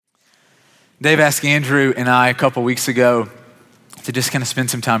Dave asked Andrew and I a couple weeks ago to just kind of spend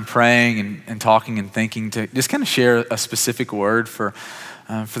some time praying and talking and thinking, to just kind of share a specific word for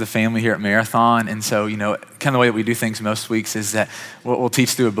the family here at Marathon. And so, kind of the way that we do things most weeks is that we'll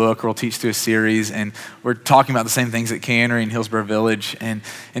teach through a book or we'll teach through a series, and we're talking about the same things at Cannery and Hillsborough Village. And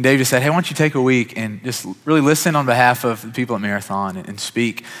Dave just said, hey, why don't you take a week and just really listen on behalf of the people at Marathon and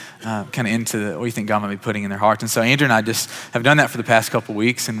speak kind of into what you think God might be putting in their hearts. And so Andrew and I just have done that for the past couple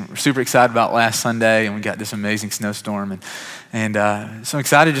weeks, and we're super excited about last Sunday, and we got this amazing snowstorm. And so I'm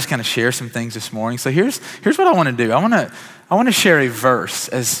excited to just kind of share some things this morning. So here's what I want to do. I want to share a verse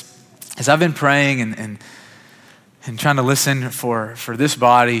as I've been praying and trying to listen for this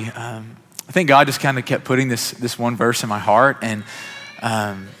body. I think God just kind of kept putting this one verse in my heart and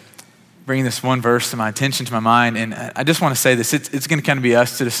bringing this one verse to my attention, to my mind. And I just want to say this: it's going to kind of be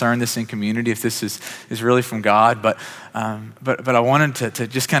us to discern this in community if this is really from God. But I wanted to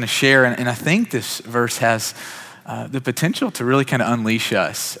just kind of share, and I think this verse has the potential to really kind of unleash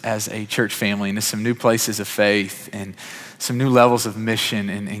us as a church family into some new places of faith and some new levels of mission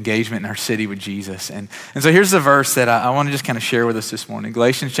and engagement in our city with Jesus. And so here's the verse that I want to just kind of share with us this morning.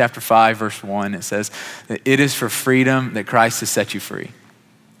 Galatians chapter 5, verse 1, it says that it is for freedom that Christ has set you free.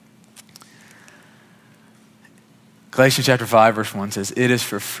 Galatians chapter 5, verse 1 says, it is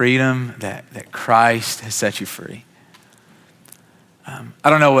for freedom that Christ has set you free. I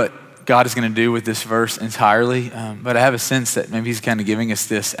don't know what God is going to do with this verse entirely, but I have a sense that maybe he's kind of giving us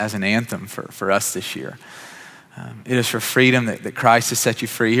this as an anthem for us this year. It is for freedom that Christ has set you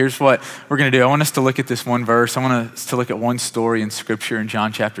free. Here's what we're going to do. I want us to look at this one verse. I want us to look at one story in Scripture in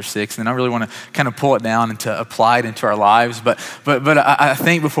John chapter 6, and then I really want to kind of pull it down and to apply it into our lives. But I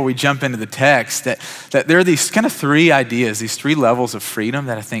think before we jump into the text that there are these kind of three ideas, these three levels of freedom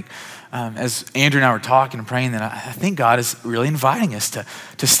that I think, as Andrew and I were talking and praying, that I think God is really inviting us to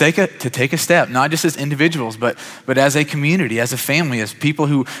take a step, not just as individuals, but as a community, as a family, as people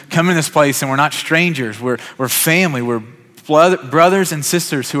who come in this place, and we're not strangers, we're family, we're brothers and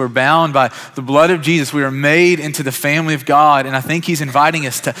sisters who are bound by the blood of Jesus. We are made into the family of God, and I think he's inviting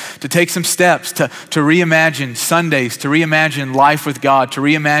us to take some steps to reimagine Sundays, to reimagine life with God, to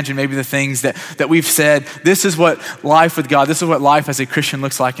reimagine maybe the things that we've said, this is what life with God, this is what life as a Christian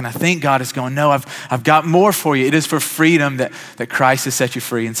looks like. And I think God is going, no, I've got more for you. It is for freedom that Christ has set you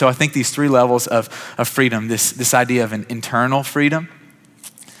free. And so I think these three levels of freedom, this idea of an internal freedom,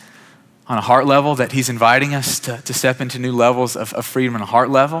 on a heart level, that he's inviting us to step into new levels of freedom on a heart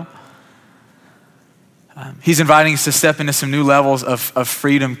level. He's inviting us to step into some new levels of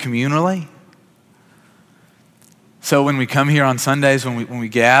freedom communally. So when we come here on Sundays, when we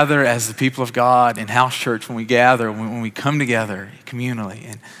gather as the people of God in house church, when we gather, when we come together communally.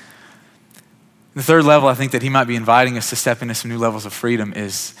 And the third level I think that he might be inviting us to step into some new levels of freedom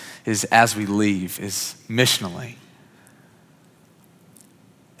is as we leave, is missionally.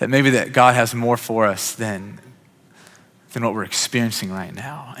 That maybe that God has more for us than what we're experiencing right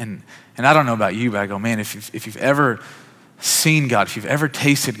now. And I don't know about you, but I go, man, if you've ever seen God, if you've ever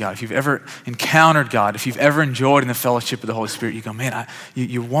tasted God, if you've ever encountered God, if you've ever enjoyed in the fellowship of the Holy Spirit, you go, man,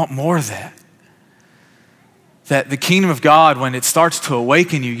 you want more of that. That the kingdom of God, when it starts to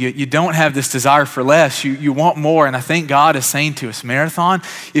awaken you don't have this desire for less, you want more. And I think God is saying to us, Marathon,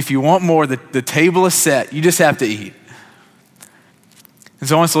 if you want more, the table is set, you just have to eat. And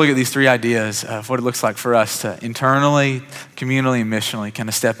so I want us to look at these three ideas of what it looks like for us to internally, communally, and missionally kind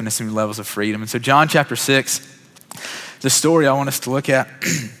of step into some levels of freedom. And so John chapter 6, the story I want us to look at,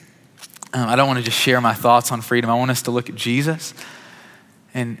 I don't want to just share my thoughts on freedom. I want us to look at Jesus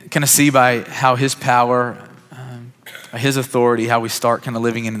and kind of see by how his power, by his authority, how we start kind of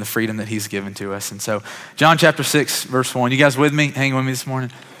living into the freedom that he's given to us. And so John chapter 6, verse 1. You guys with me? Hang with me this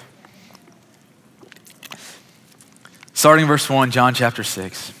morning? Starting verse 1, John chapter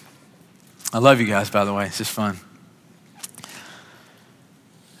 6. I love you guys, by the way. It's just fun.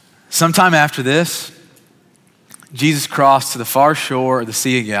 Sometime after this, Jesus crossed to the far shore of the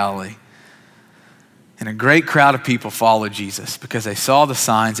Sea of Galilee, and a great crowd of people followed Jesus because they saw the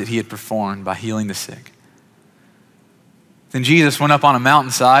signs that he had performed by healing the sick. Then Jesus went up on a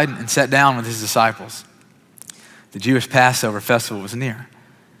mountainside and sat down with his disciples. The Jewish Passover festival was near.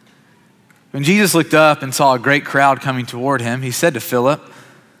 When Jesus looked up and saw a great crowd coming toward him, he said to Philip,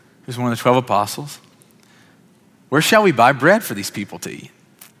 who's one of the 12 apostles, "Where shall we buy bread for these people to eat?"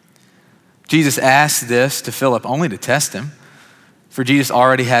 Jesus asked this to Philip only to test him, for Jesus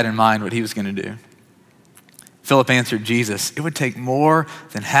already had in mind what he was going to do. Philip answered Jesus, "It would take more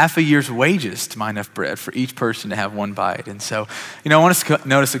than half a year's wages to buy enough bread for each person to have one bite." And so, I want us to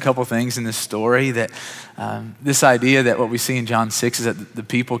notice a couple things in this story, that this idea that what we see in John 6 is that the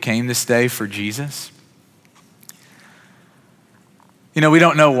people came this day for Jesus. We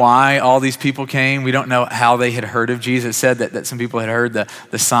don't know why all these people came. We don't know how they had heard of Jesus. It said that some people had heard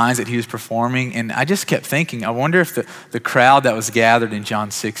the signs that he was performing. And I just kept thinking, I wonder if the crowd that was gathered in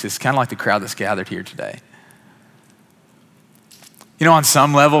John 6 is kind of like the crowd that's gathered here today. On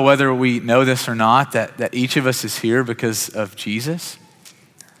some level, whether we know this or not, that each of us is here because of Jesus.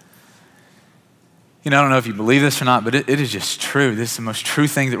 I don't know if you believe this or not, but it is just true. This is the most true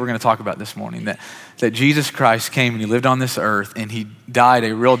thing that we're going to talk about this morning, that Jesus Christ came and he lived on this earth and he died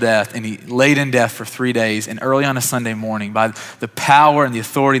a real death and he laid in death for 3 days. And early on a Sunday morning, by the power and the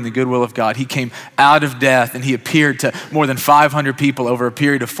authority and the goodwill of God, he came out of death and he appeared to more than 500 people over a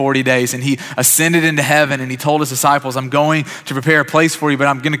period of 40 days. And he ascended into heaven and he told his disciples, "I'm going to prepare a place for you, but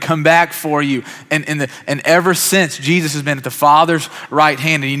I'm going to come back for you." And ever since, Jesus has been at the Father's right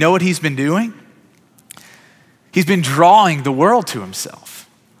hand. And you know what he's been doing? He's been drawing the world to himself.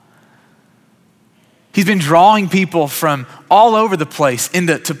 He's been drawing people from all over the place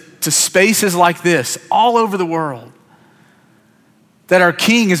to spaces like this, all over the world. That our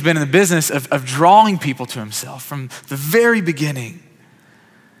King has been in the business of drawing people to himself from the very beginning.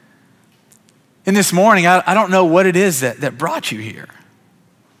 And this morning, I don't know what it is that brought you here.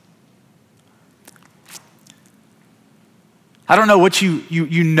 I don't know what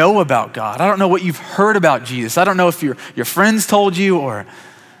you know about God. I don't know what you've heard about Jesus. I don't know if your friends told you or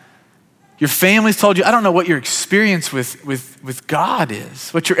your family's told you. I don't know what your experience with God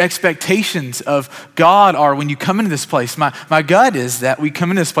is, what your expectations of God are when you come into this place. My gut is that we come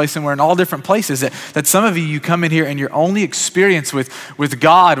into this place and we're in all different places, that some of you come in here and your only experience with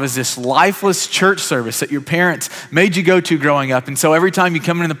God was this lifeless church service that your parents made you go to growing up. And so every time you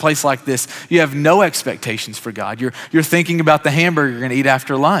come into a place like this, you have no expectations for God. You're thinking about the hamburger you're gonna eat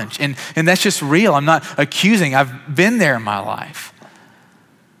after lunch. And that's just real. I'm not accusing. I've been there in my life.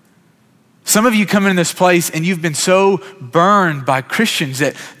 Some of you come into this place and you've been so burned by Christians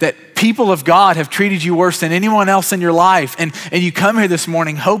that people of God have treated you worse than anyone else in your life. And you come here this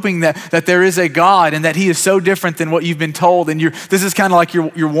morning hoping that there is a God and that he is so different than what you've been told. And this is kind of like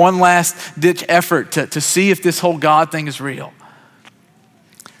your one last ditch effort to see if this whole God thing is real.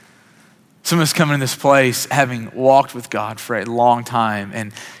 Some of us come into this place having walked with God for a long time,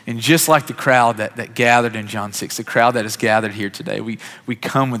 and just like the crowd that gathered in John 6, the crowd that is gathered here today, we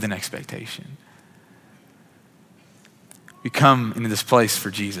come with an expectation. We come into this place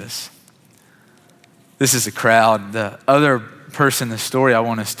for Jesus. This is a crowd. The other person in the story I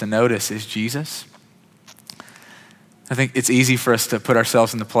want us to notice is Jesus. I think it's easy for us to put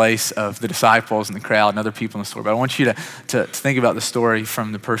ourselves in the place of the disciples and the crowd and other people in the story, but I want you to think about the story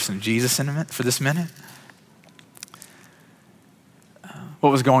from the person of Jesus for this minute. What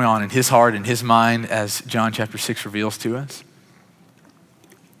was going on in his heart and his mind as John chapter 6 reveals to us.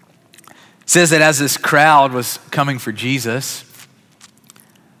 It says that as this crowd was coming for Jesus,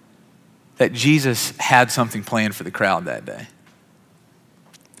 that Jesus had something planned for the crowd that day,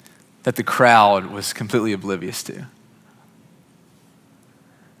 that the crowd was completely oblivious to.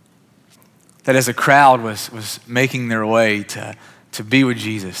 That as a crowd was making their way to be with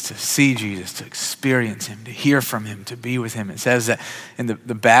Jesus, to see Jesus, to experience him, to hear from him, to be with him, it says that in the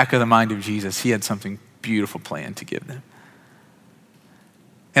back of the mind of Jesus, he had something beautiful planned to give them.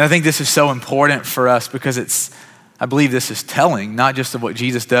 And I think this is so important for us because I believe this is telling, not just of what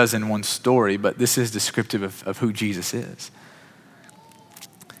Jesus does in one story, but this is descriptive of who Jesus is.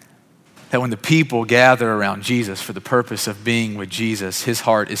 That when the people gather around Jesus for the purpose of being with Jesus, his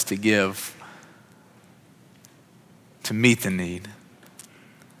heart is to give, to meet the need.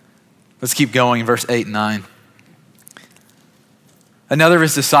 Let's keep going in verse 8 and 9. Another of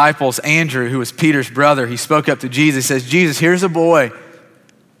his disciples, Andrew, who was Peter's brother, he spoke up to Jesus. He says, "Jesus, here's a boy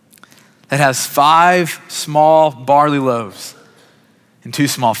that has 5 small barley loaves and 2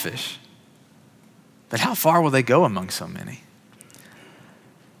 small fish. But how far will they go among so many?"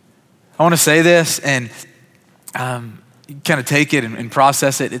 I want to say this and kind of take it and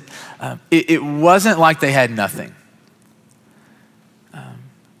process it. It wasn't like they had nothing.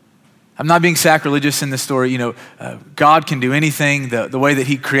 I'm not being sacrilegious in this story. God can do anything. The way that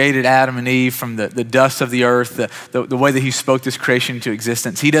he created Adam and Eve from the dust of the earth, the way that he spoke this creation into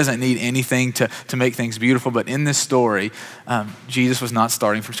existence, he doesn't need anything to make things beautiful. But in this story, Jesus was not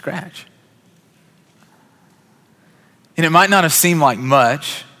starting from scratch. And it might not have seemed like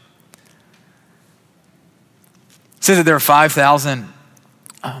much. It says that there are 5,000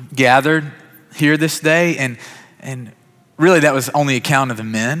 gathered here this day, and And really that was only a count of the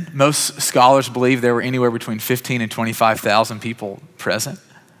men. Most scholars believe there were anywhere between 15 and 25,000 people present.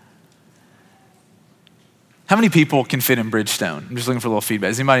 How many people can fit in Bridgestone? I'm just looking for a little feedback.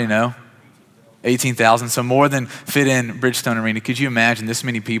 Does anybody know? 18,000, so more than fit in Bridgestone Arena. Could you imagine this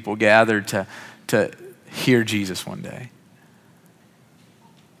many people gathered to hear Jesus one day?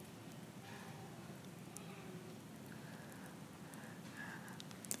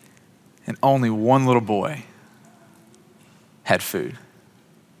 And only one little boy had food.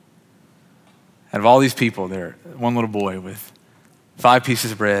 Out of all these people, there, one little boy with 5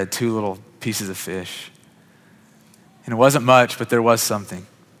 pieces of bread, 2 little pieces of fish. And it wasn't much, but there was something.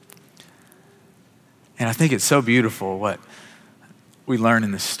 And I think it's so beautiful what we learn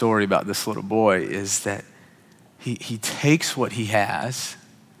in this story about this little boy is that he takes what he has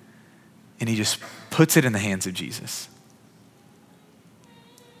and he just puts it in the hands of Jesus.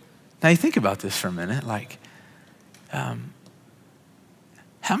 Now you think about this for a minute, like, how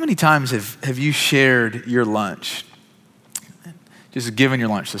many times have you shared your lunch, just given your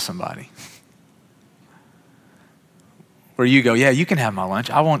lunch to somebody? Where you go, yeah, you can have my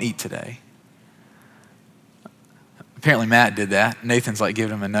lunch. I won't eat today. Apparently Matt did that. Nathan's like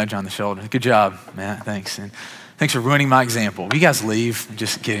giving him a nudge on the shoulder. Good job, Matt, thanks. And thanks for ruining my example. You guys leave. I'm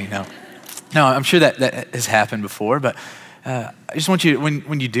just kidding, no. No, I'm sure that has happened before, but I just want you,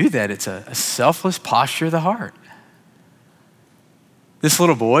 when you do that, it's a selfless posture of the heart. This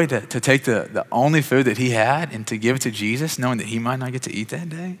little boy to take the only food that he had and to give it to Jesus, knowing that he might not get to eat that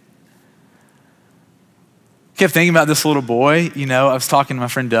day. Kept thinking about this little boy. You know, I was talking to my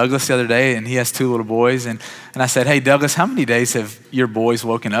friend Douglas the other day, and he has 2 little boys. And I said, hey, Douglas, how many days have your boys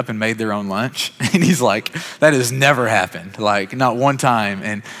woken up and made their own lunch? And he's like, that has never happened, like not one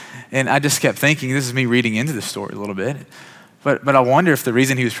time. And I just kept thinking, this is me reading into the story a little bit. But I wonder if the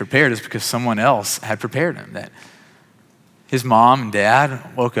reason he was prepared is because someone else had prepared him, that his mom and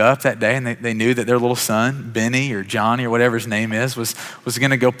dad woke up that day and they knew that their little son, Benny or Johnny or whatever his name is, was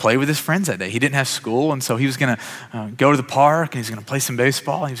going to go play with his friends that day. He didn't have school, and so he was going to go to the park, and he's going to play some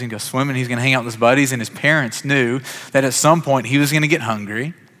baseball. He was going to go swimming. He was going to hang out with his buddies, and his parents knew that at some point he was going to get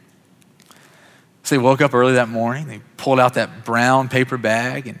hungry. So they woke up early that morning. They pulled out that brown paper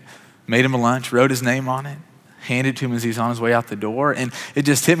bag and made him a lunch, wrote his name on it, handed it to him as he's on his way out the door. And it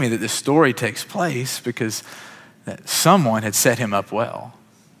just hit me that this story takes place because that someone had set him up well.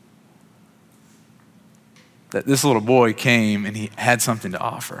 That this little boy came and he had something to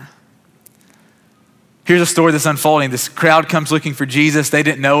offer. Here's a story that's unfolding. This crowd comes looking for Jesus. They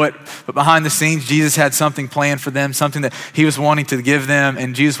didn't know it, but behind the scenes, Jesus had something planned for them, something that he was wanting to give them,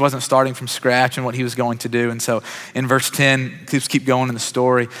 and Jesus wasn't starting from scratch in what he was going to do. And so in verse 10, let's keep going in the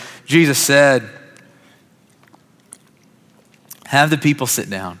story. Jesus said, have the people sit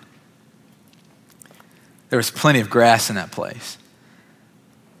down. There was plenty of grass in that place.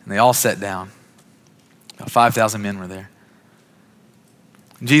 And they all sat down. About 5,000 men were there.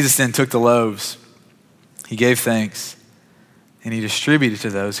 And Jesus then took the loaves. He gave thanks. And he distributed to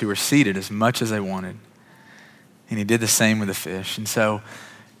those who were seated as much as they wanted. And he did the same with the fish. And so,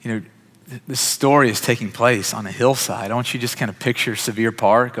 this story is taking place on a hillside. I want you to just kind of picture Sevier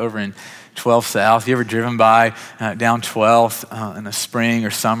Park over in 12th South. You ever driven by down 12th in a spring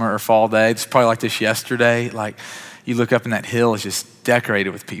or summer or fall day? It's probably like this yesterday. Like you look up and that hill is just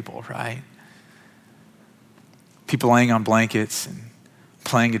decorated with people, right? People laying on blankets and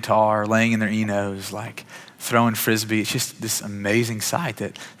playing guitar, laying in their Enos, like throwing Frisbee. It's just this amazing sight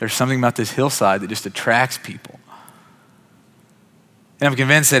that there's something about this hillside that just attracts people. And I'm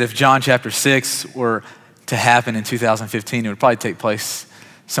convinced that if John chapter 6 were to happen in 2015, it would probably take place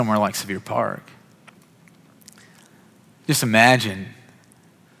somewhere like Sevier Park. Just imagine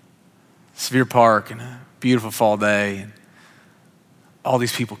Sevier Park and a beautiful fall day and all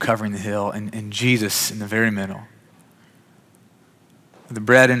these people covering the hill and Jesus in the very middle with the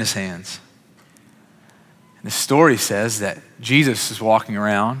bread in his hands. And the story says that Jesus is walking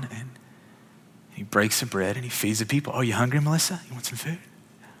around and he breaks the bread and he feeds the people. Oh, you hungry, Melissa? You want some food?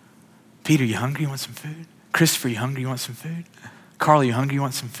 Peter, you hungry? You want some food? Christopher, you hungry? You want some food? Carly, you hungry? You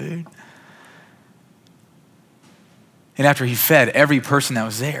want some food? And after he fed every person that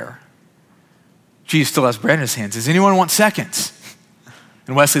was there, Jesus still has bread in his hands. Does anyone want seconds?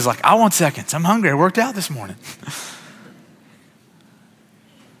 And Wesley's like, I want seconds. I'm hungry. I worked out this morning.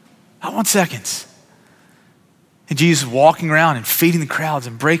 I want seconds. And Jesus is walking around and feeding the crowds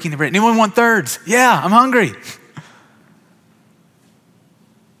and breaking the bread. Anyone want thirds? Yeah, I'm hungry.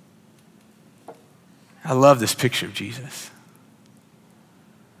 I love this picture of Jesus.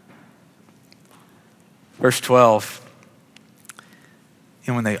 Verse 12,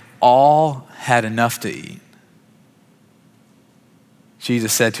 and when they all had enough to eat,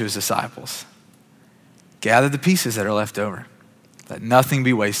 Jesus said to his disciples, gather the pieces that are left over. Let nothing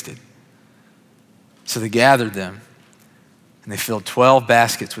be wasted. So they gathered them, and they filled 12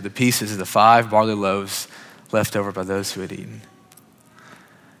 baskets with the pieces of the 5 barley loaves left over by those who had eaten.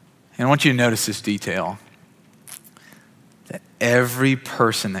 And I want you to notice this detail, that every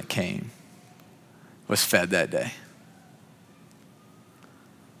person that came was fed that day.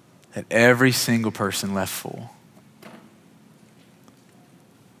 That every single person left full.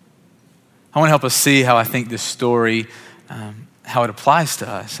 I want to help us see how I think this story, how it applies to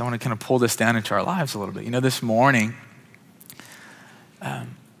us. I want to kind of pull this down into our lives a little bit. You know, this morning,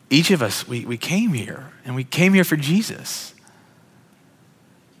 each of us, we came here, and we came here for Jesus.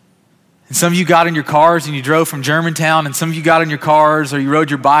 And some of you got in your cars and you drove from Germantown, and some of you got in your cars or you rode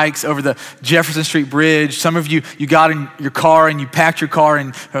your bikes over the Jefferson Street Bridge. Some of you got in your car and you packed your car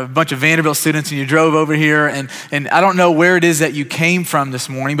and a bunch of Vanderbilt students and you drove over here. And I don't know where it is that you came from this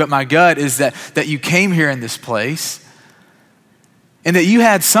morning, but my gut is that you came here in this place and that you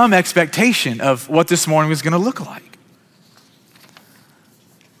had some expectation of what this morning was going to look like.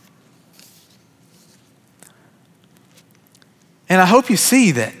 And I hope you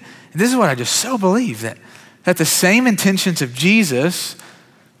see that. And this is what I just so believe, that the same intentions of Jesus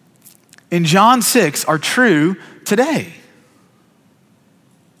in John 6 are true today.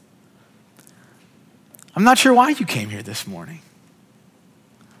 I'm not sure why you came here this morning.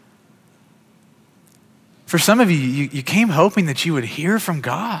 For some of you came hoping that you would hear from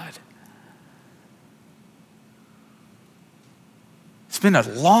God. It's been a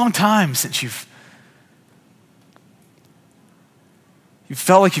long time since you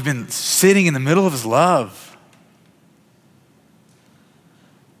felt like you've been sitting in the middle of his love.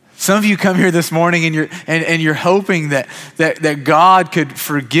 Some of you come here this morning and you're hoping that God could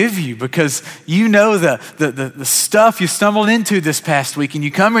forgive you because you know the stuff you stumbled into this past week, and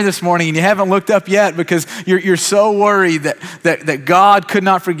you come here this morning and you haven't looked up yet because you're so worried that God could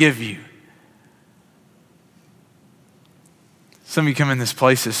not forgive you. Some of you come in this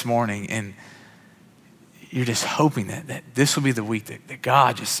place this morning and you're just hoping that this will be the week that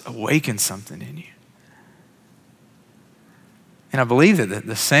God just awakens something in you. And I believe that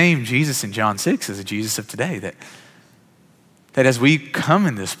the same Jesus in John 6 is the Jesus of today, that as we come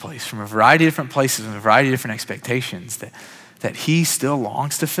in this place from a variety of different places and a variety of different expectations, that he still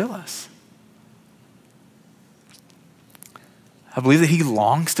longs to fill us. I believe that he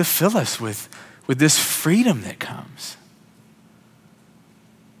longs to fill us with this freedom that comes.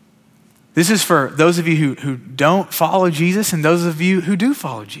 This is for those of you who don't follow Jesus and those of you who do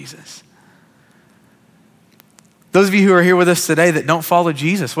follow Jesus. Those of you who are here with us today that don't follow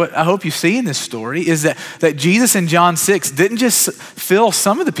Jesus, what I hope you see in this story is that Jesus in John 6 didn't just fill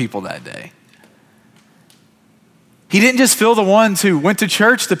some of the people that day. He didn't just fill the ones who went to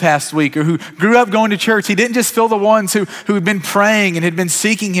church the past week or who grew up going to church. He didn't just fill the ones who had been praying and had been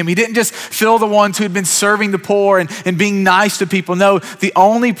seeking him. He didn't just fill the ones who had been serving the poor and being nice to people. No, the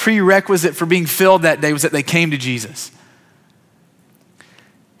only prerequisite for being filled that day was that they came to Jesus.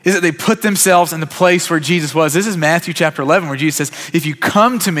 Is that they put themselves in the place where Jesus was. This is Matthew chapter 11 where Jesus says, if you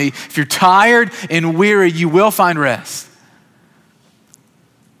come to me, if you're tired and weary, you will find rest.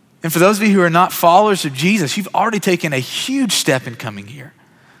 And for those of you who are not followers of Jesus, you've already taken a huge step in coming here.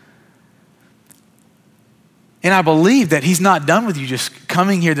 And I believe that he's not done with you just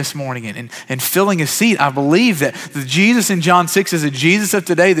coming here this morning and filling a seat. I believe that the Jesus in John 6 is the Jesus of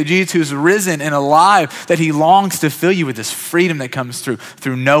today, the Jesus who's risen and alive, that he longs to fill you with this freedom that comes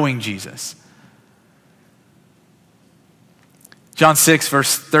through knowing Jesus. John 6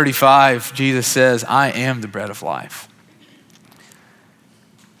 verse 35, Jesus says, I am the bread of life.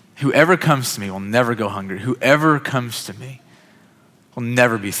 Whoever comes to me will never go hungry. Whoever comes to me will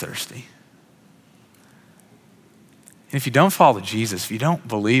never be thirsty. And if you don't follow Jesus, if you don't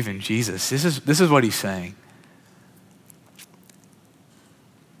believe in Jesus, this is what he's saying.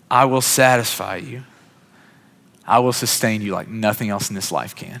 I will satisfy you. I will sustain you like nothing else in this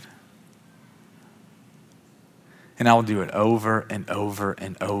life can. And I will do it over and over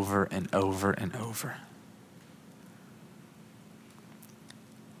and over and over and over.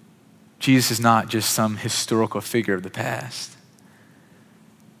 Jesus is not just some historical figure of the past.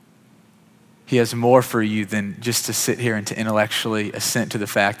 He has more for you than just to sit here and to intellectually assent to the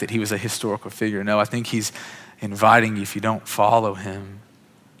fact that he was a historical figure. No, I think he's inviting you, if you don't follow him,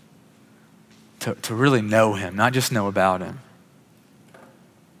 to really know him, not just know about him.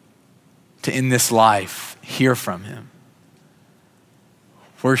 To, in this life, hear from him,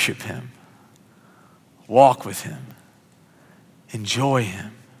 worship him, walk with him, enjoy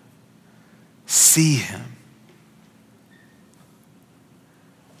him, see him.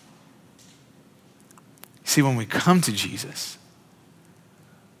 See, when we come to Jesus,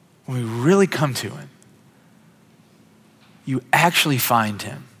 when we really come to him, you actually find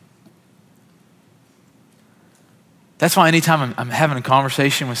him. That's why anytime I'm having a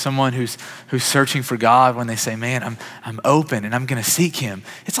conversation with someone who's searching for God, when they say, man, I'm open and I'm gonna seek him,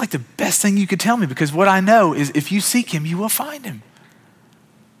 it's like the best thing you could tell me, because what I know is if you seek him, you will find him.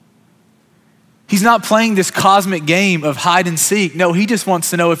 He's not playing this cosmic game of hide and seek. No, he just wants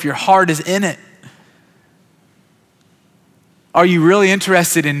to know if your heart is in it. Are you really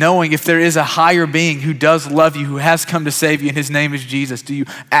interested in knowing if there is a higher being who does love you, who has come to save you, and his name is Jesus? Do you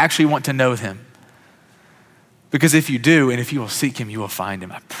actually want to know him? Because if you do, and if you will seek him, you will find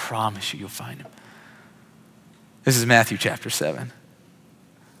him. I promise you'll find him. This is Matthew chapter 7.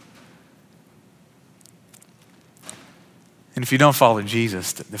 And if you don't follow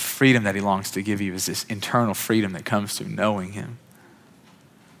Jesus, the freedom that he longs to give you is this internal freedom that comes through knowing him.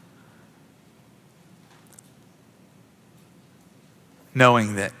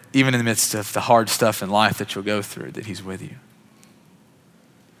 Knowing that even in the midst of the hard stuff in life that you'll go through, that he's with you.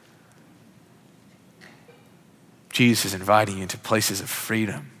 Jesus is inviting you into places of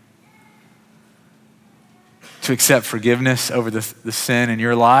freedom. To accept forgiveness over the sin in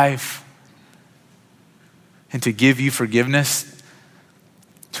your life. And to give you forgiveness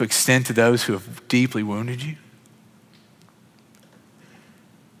to extend to those who have deeply wounded you.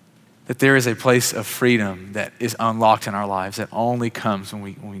 That there is a place of freedom that is unlocked in our lives that only comes when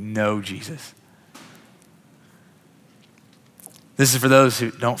we know Jesus. This is for those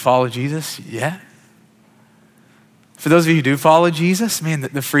who don't follow Jesus yet. For those of you who do follow Jesus, man,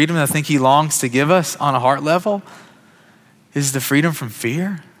 the freedom that I think he longs to give us on a heart level is the freedom from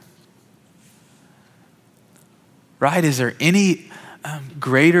fear. Right? Is there any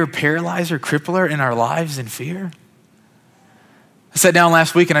greater paralyzer, crippler in our lives than fear? I sat down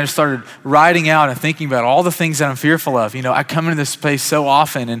last week and I just started writing out and thinking about all the things that I'm fearful of. You know, I come into this space so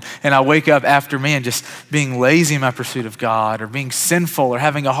often and I wake up after, man, just being lazy in my pursuit of God or being sinful or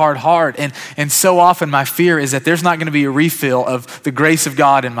having a hard heart. And so often my fear is that there's not going to be a refill of the grace of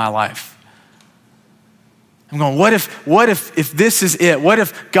God in my life. I'm going, what if this is it? What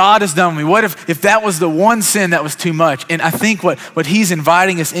if God has done me? What if that was the one sin that was too much? And I think what he's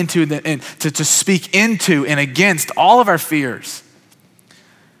inviting us into and to speak into and against all of our fears.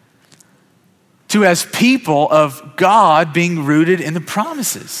 To as people of God being rooted in the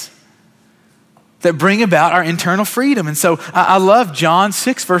promises that bring about our internal freedom. And so I love John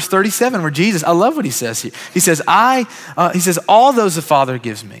 6 verse 37 where Jesus, I love what he says here. He says, all those the Father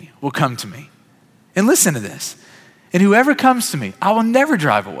gives me will come to me. And listen to this. And whoever comes to me, I will never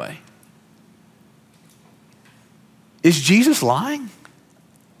drive away. Is Jesus lying?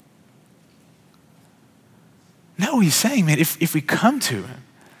 No, he's saying, man, if we come to him,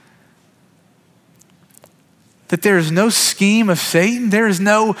 that there is no scheme of Satan, there is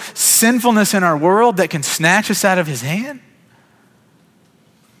no sinfulness in our world that can snatch us out of his hand,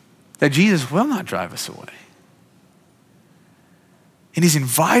 that Jesus will not drive us away. And he's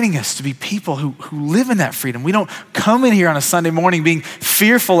inviting us to be people who live in that freedom. We don't come in here on a Sunday morning being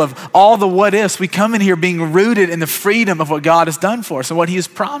fearful of all the what ifs. We come in here being rooted in the freedom of what God has done for us and what he has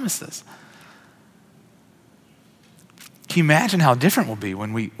promised us. Can you imagine how different we'll be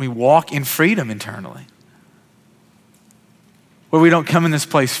when we walk in freedom internally? Where we don't come in this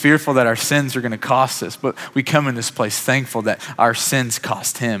place fearful that our sins are going to cost us, but we come in this place thankful that our sins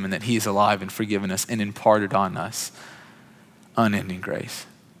cost him and that he is alive and forgiven us and imparted on us unending grace.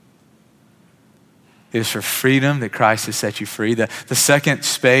 It is for freedom that Christ has set you free. The second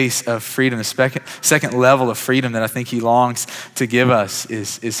space of freedom, the second level of freedom that I think he longs to give us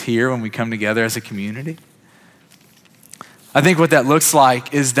is here when we come together as a community. I think what that looks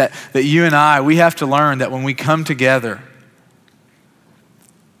like is that you and I, we have to learn that when we come together,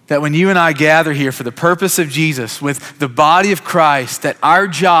 that when you and I gather here for the purpose of Jesus with the body of Christ, that our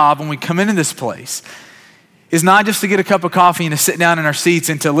job when we come into this place is not just to get a cup of coffee and to sit down in our seats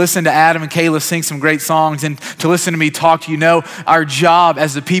and to listen to Adam and Kayla sing some great songs and to listen to me talk to you. No, our job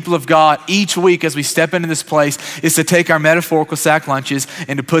as the people of God each week as we step into this place is to take our metaphorical sack lunches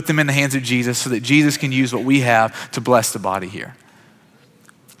and to put them in the hands of Jesus so that Jesus can use what we have to bless the body here.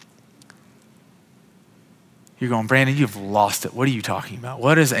 You're going, Brandon, you've lost it. What are you talking about?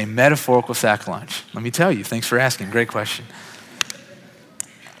 What is a metaphorical sack lunch? Let me tell you. Thanks for asking. Great question.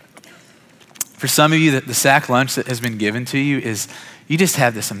 For some of you, the sack lunch that has been given to you is you just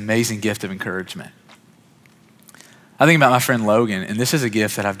have this amazing gift of encouragement. I think about my friend Logan, and this is a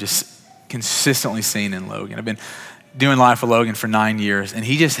gift that I've just consistently seen in Logan. I've been doing life with Logan for 9 years, and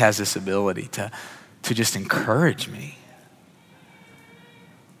he just has this ability to just encourage me.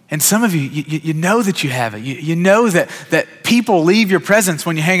 And some of you know that you have it. You know that people leave your presence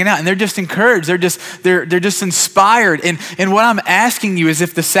when you're hanging out and they're just encouraged. They're just inspired. And what I'm asking you is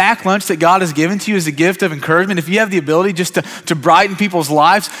if the sack lunch that God has given to you is a gift of encouragement, if you have the ability just to brighten people's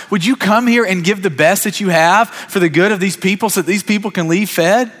lives, would you come here and give the best that you have for the good of these people so that these people can leave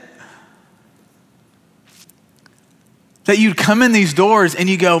fed? That you'd come in these doors and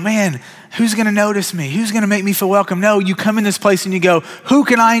you go, man, who's gonna notice me? Who's gonna make me feel welcome? No, you come in this place and you go, who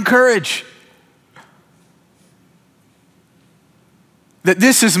can I encourage? That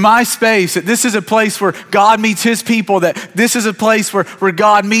this is my space, that this is a place where God meets his people, that this is a place where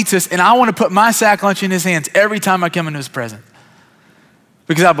God meets us, and I wanna put my sack lunch in his hands every time I come into his presence.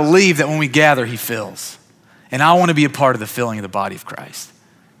 Because I believe that when we gather, he fills. And I wanna be a part of the filling of the body of Christ.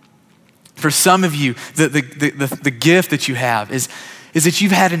 For some of you, the gift that you have is that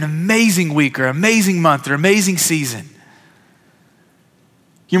you've had an amazing week or amazing month or amazing season.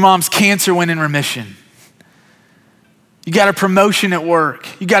 Your mom's cancer went in remission. You got a promotion at work.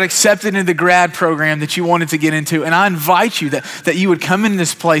 You got accepted into the grad program that you wanted to get into. And I invite you that you would come into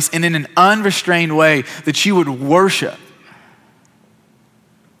this place and in an unrestrained way that you would worship.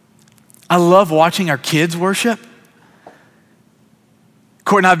 I love watching our kids worship.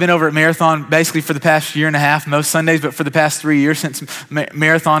 Court and I have been over at Marathon basically for the past year and a half, most Sundays, but for the past 3 years since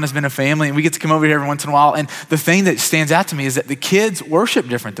Marathon has been a family, and we get to come over here every once in a while. And the thing that stands out to me is that the kids worship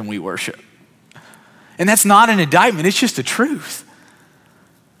different than we worship. And that's not an indictment, it's just the truth.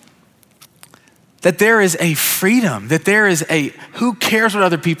 That there is a freedom, that there is a who cares what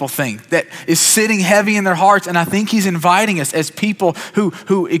other people think, that is sitting heavy in their hearts. And I think he's inviting us as people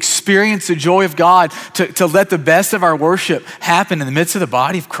who experience the joy of God to let the best of our worship happen in the midst of the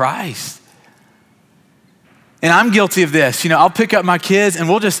body of Christ. And I'm guilty of this. I'll pick up my kids and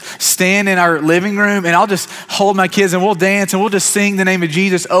we'll just stand in our living room and I'll just hold my kids and we'll dance and we'll just sing the name of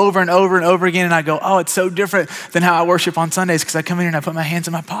Jesus over and over and over again. And I go, oh, it's so different than how I worship on Sundays because I come in here and I put my hands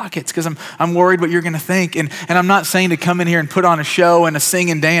in my pockets because I'm worried what you're gonna think. And I'm not saying to come in here and put on a show and a sing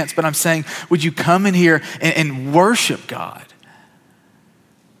and dance, but I'm saying, would you come in here and worship God?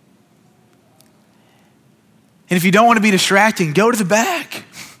 And if you don't want to be distracting, go to the back.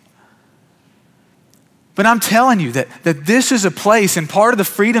 But I'm telling you that this is a place, and part of the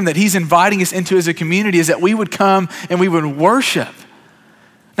freedom that he's inviting us into as a community is that we would come and we would worship.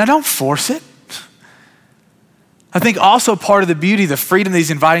 Now don't force it. I think also part of the beauty, the freedom that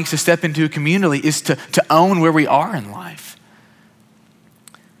he's inviting us to step into a community is to own where we are in life.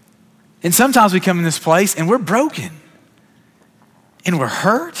 And sometimes we come in this place and we're broken and we're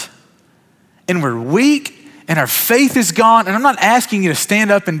hurt and we're weak and our faith is gone. And I'm not asking you to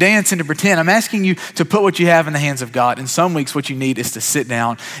stand up and dance and to pretend. I'm asking you to put what you have in the hands of God. And some weeks what you need is to sit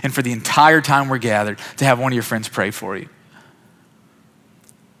down and for the entire time we're gathered to have one of your friends pray for you.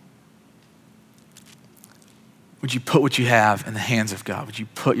 Would you put what you have in the hands of God? Would you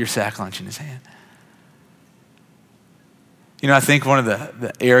put your sack lunch in his hand? I think one of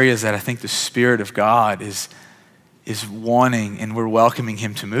the areas that I think the Spirit of God is wanting, and we're welcoming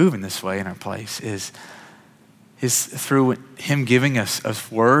him to move in this way in our place, is through him giving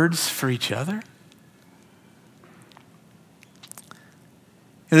us words for each other.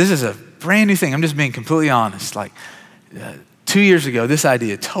 This is a brand new thing. I'm just being completely honest. 2 years ago, this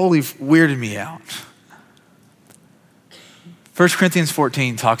idea totally weirded me out. 1 Corinthians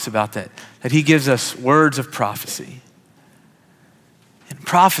 14 talks about that he gives us words of prophecy. And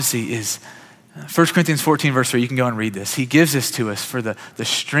prophecy is, 1 Corinthians 14 verse 3, you can go and read this. He gives this to us for the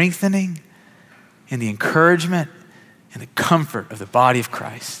strengthening and the encouragement and the comfort of the body of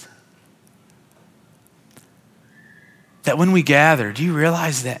Christ. That when we gather, do you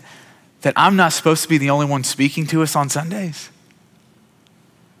realize that I'm not supposed to be the only one speaking to us on Sundays?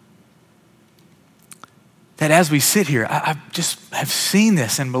 That as we sit here, I just have seen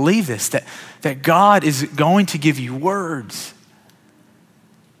this and believe this, that God is going to give you words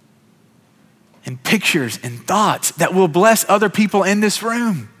and pictures and thoughts that will bless other people in this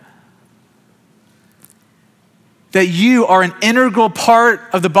room. That you are an integral part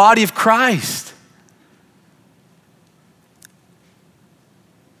of the body of Christ.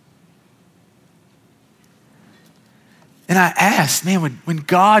 And I asked, man, when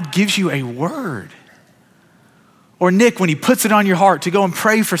God gives you a word, or Nick, when he puts it on your heart to go and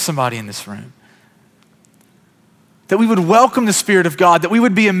pray for somebody in this room, that we would welcome the Spirit of God, that we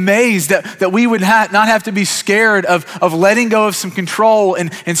would be amazed, that we would not have to be scared of letting go of some control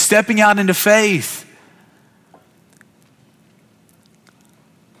and stepping out into faith.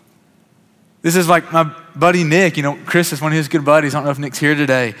 This is like my buddy Nick, Chris is one of his good buddies. I don't know if Nick's here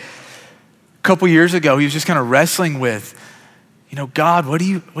today. A couple years ago, he was just kind of wrestling with, God, what do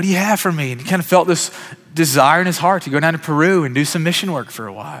you have for me? And he kind of felt this desire in his heart to go down to Peru and do some mission work for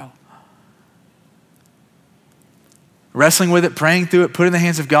a while. Wrestling with it, praying through it, put it in the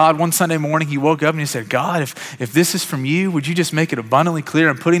hands of God. One Sunday morning, he woke up and he said, God, if this is from you, would you just make it abundantly clear?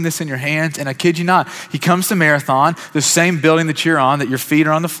 I'm putting this in your hands. And I kid you not, he comes to Marathon, the same building that you're on, that your feet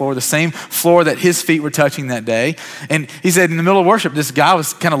are on the floor, the same floor that his feet were touching that day. And he said in the middle of worship, this guy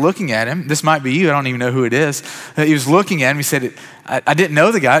was kind of looking at him. This might be you. I don't even know who it is. He was looking at him. He said, I didn't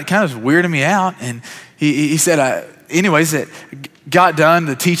know the guy. It kind of was weirding me out. And he said, anyways, that got done,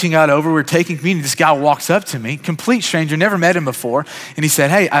 the teaching got over, we were taking communion. This guy walks up to me, complete stranger, never met him before. And he said,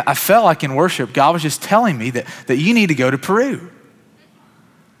 hey, I felt like in worship, God was just telling me that you need to go to Peru.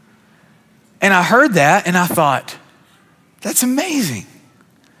 And I heard that and I thought, that's amazing.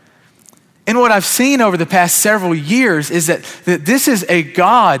 And what I've seen over the past several years is that this is a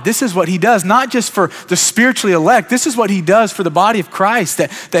God, this is what he does, not just for the spiritually elect, this is what he does for the body of Christ,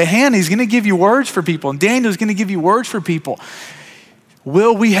 that Hannah's gonna give you words for people and Daniel's gonna give you words for people.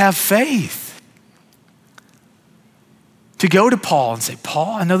 Will we have faith to go to Paul and say,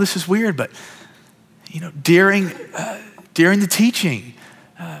 Paul, I know this is weird, but during the teaching,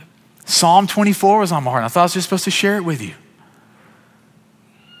 Psalm 24 was on my heart. I thought I was just supposed to share it with you.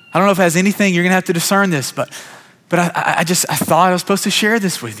 I don't know if it has anything, you're gonna have to discern this, but I thought I was supposed to share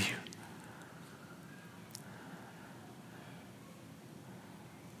this with you.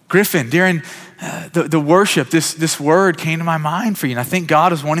 Griffin, during the worship, this word came to my mind for you, and I think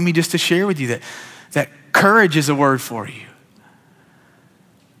God is wanting me just to share with you that courage is a word for you.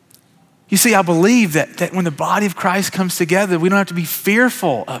 You see, I believe that when the body of Christ comes together, we don't have to be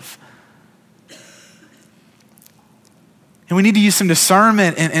fearful of. And we need to use some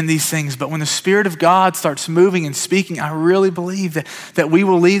discernment in these things, but when the Spirit of God starts moving and speaking, I really believe that we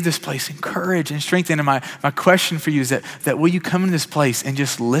will leave this place encouraged and strengthened. And my question for you is that will you come into this place and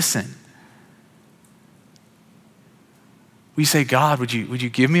just listen? Will you say, God, would you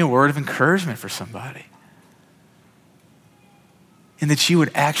give me a word of encouragement for somebody? And that you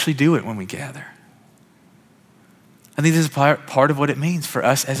would actually do it when we gather. I think this is part of what it means for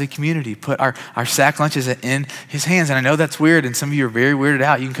us as a community. Put our sack lunches in his hands. And I know that's weird, and some of you are very weirded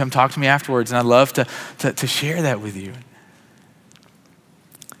out. You can come talk to me afterwards, and I'd love to share that with you.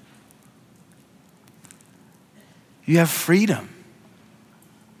 You have freedom.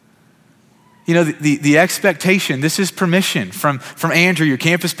 The expectation, this is permission from Andrew, your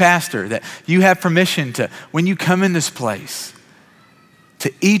campus pastor, that you have permission to, when you come in this place,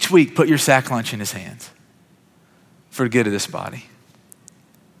 to each week put your sack lunch in his hands for the good of this body.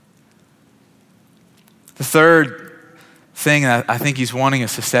 The third thing that I think he's wanting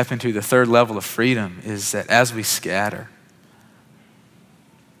us to step into, the third level of freedom, is that as we scatter,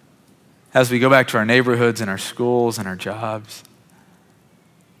 as we go back to our neighborhoods and our schools and our jobs.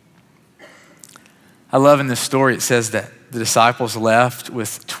 I love in this story, it says that the disciples left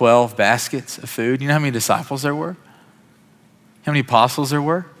with 12 baskets of food. You know how many disciples there were? How many apostles there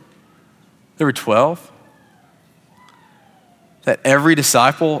were? There were 12. That every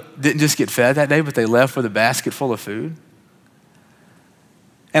disciple didn't just get fed that day, but they left with a basket full of food.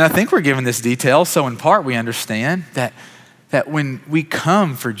 And I think we're given this detail, so in part we understand that when we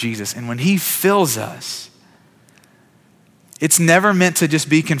come for Jesus and when he fills us, it's never meant to just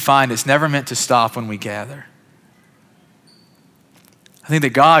be confined. It's never meant to stop when we gather. I think that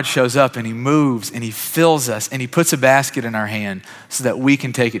God shows up and he moves and he fills us and he puts a basket in our hand so that we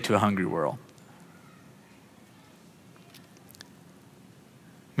can take it to a hungry world.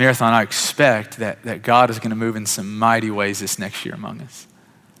 Marathon, I expect that God is going to move in some mighty ways this next year among us.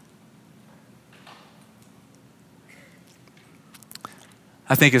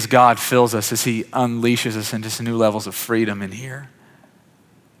 I think as God fills us, as he unleashes us into some new levels of freedom in here,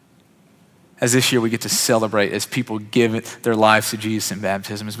 as this year we get to celebrate as people give their lives to Jesus in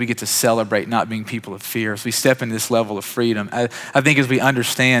baptism, as we get to celebrate not being people of fear, as we step into this level of freedom, I think as we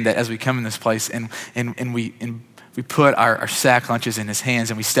understand that as we come in this place and we put our sack lunches in his hands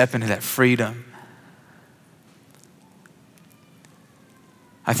and we step into that freedom,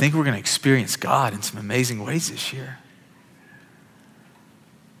 I think we're going to experience God in some amazing ways this year.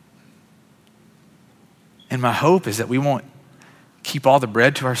 And my hope is that we won't keep all the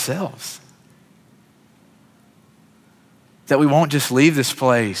bread to ourselves. That we won't just leave this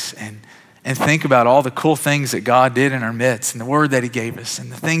place and think about all the cool things that God did in our midst and the word that he gave us and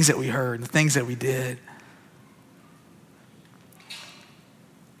the things that we heard and the things that we did.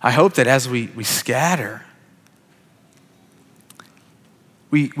 I hope that as we scatter,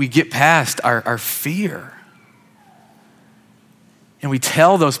 we get past our fear. And we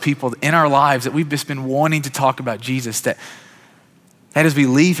tell those people in our lives that we've just been wanting to talk about Jesus, that That as we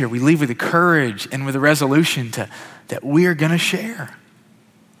leave here, we leave with the courage and with the resolution that we are gonna share.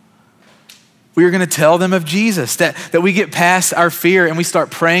 We are gonna tell them of Jesus, that we get past our fear and we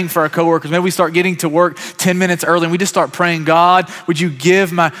start praying for our coworkers. Maybe we start getting to work 10 minutes early and we just start praying, God, would you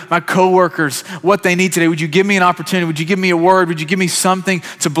give my coworkers what they need today? Would you give me an opportunity? Would you give me a word? Would you give me something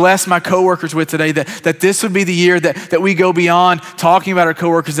to bless my coworkers with today? That this would be the year that we go beyond talking about our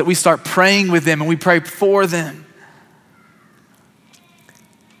coworkers, that we start praying with them and we pray for them.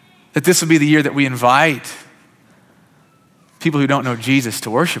 That this would be the year that we invite people who don't know Jesus to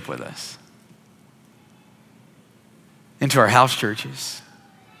worship with us into our house churches,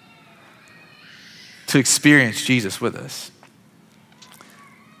 to experience Jesus with us.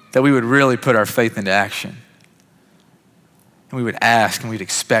 That we would really put our faith into action. And we would ask and we'd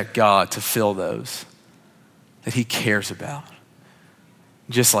expect God to fill those that he cares about,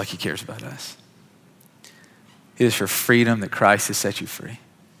 just like he cares about us. It is for freedom that Christ has set you free.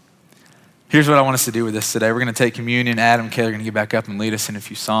 Here's what I want us to do with this today. We're gonna take communion. Adam and Kayla are gonna get back up and lead us in a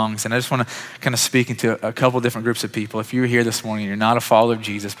few songs. And I just wanna kind of speak into a couple different groups of people. If you're here this morning and you're not a follower of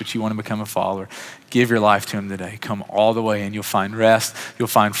Jesus, but you wanna become a follower, give your life to him today. Come all the way in. You'll find rest. You'll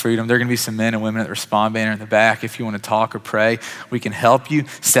find freedom. There are gonna be some men and women at the Respond banner in the back. If you wanna talk or pray, we can help you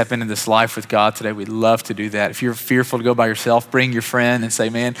step into this life with God today. We'd love to do that. If you're fearful to go by yourself, bring your friend and say,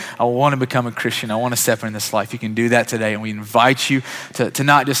 man, I wanna become a Christian. I wanna step into this life. You can do that today. And we invite you to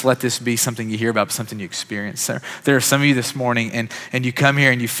not just let this be something you hear about, but something you experience. There are some of you this morning and you come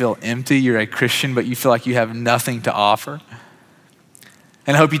here and you feel empty. You're a Christian, but you feel like you have nothing to offer.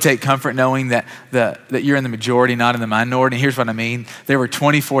 And I hope you take comfort knowing that you're in the majority, not in the minority. And here's what I mean. There were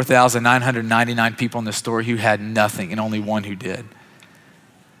 24,999 people in the story who had nothing and only one who did. And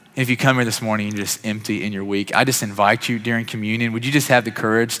if you come here this morning and you're just empty and you're weak, I just invite you during communion, would you just have the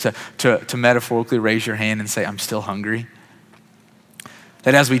courage to metaphorically raise your hand and say, I'm still hungry?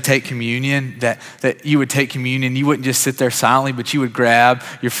 That as we take communion, that you would take communion, you wouldn't just sit there silently, but you would grab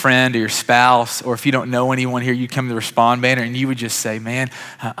your friend or your spouse, or if you don't know anyone here, you'd come to the Respond banner and you would just say, man,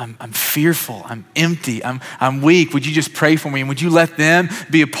 I'm fearful, I'm empty, I'm weak. Would you just pray for me? And would you let them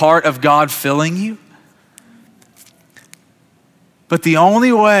be a part of God filling you? But the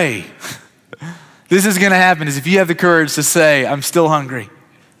only way this is gonna happen is if you have the courage to say, I'm still hungry.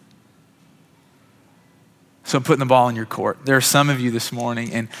 So I'm putting the ball in your court. There are some of you this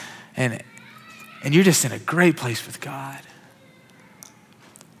morning and you're just in a great place with God.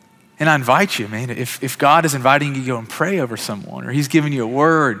 And I invite you, man, if God is inviting you to go and pray over someone or he's giving you a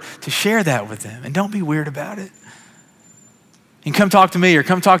word, to share that with them and don't be weird about it. And come talk to me or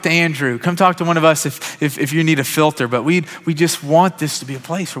come talk to Andrew. Come talk to one of us if you need a filter. But we just want this to be a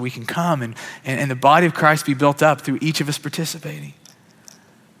place where we can come and the body of Christ be built up through each of us participating.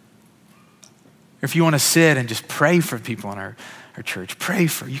 Or if you want to sit and just pray for people in our church,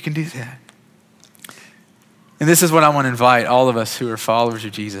 you can do that. And this is what I want to invite all of us who are followers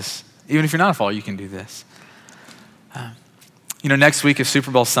of Jesus. Even if you're not a follower, you can do this. Next week is Super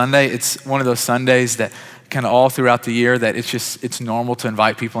Bowl Sunday. It's one of those Sundays that kind of all throughout the year that it's normal to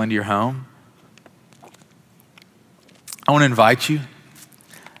invite people into your home. I want to invite you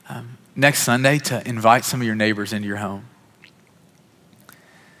next Sunday to invite some of your neighbors into your home,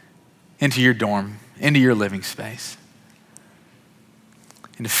 into your dorm, into your living space,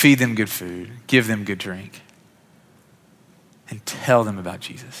 and to feed them good food, give them good drink, and tell them about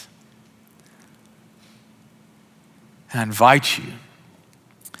Jesus. And I invite you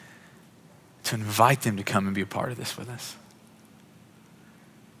to invite them to come and be a part of this with us.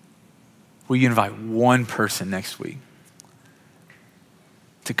 Will you invite one person next week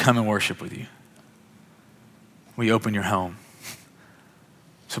to come and worship with you? Will you open your home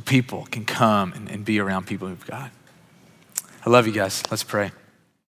so people can come and be around people who've got? I love you guys. Let's pray.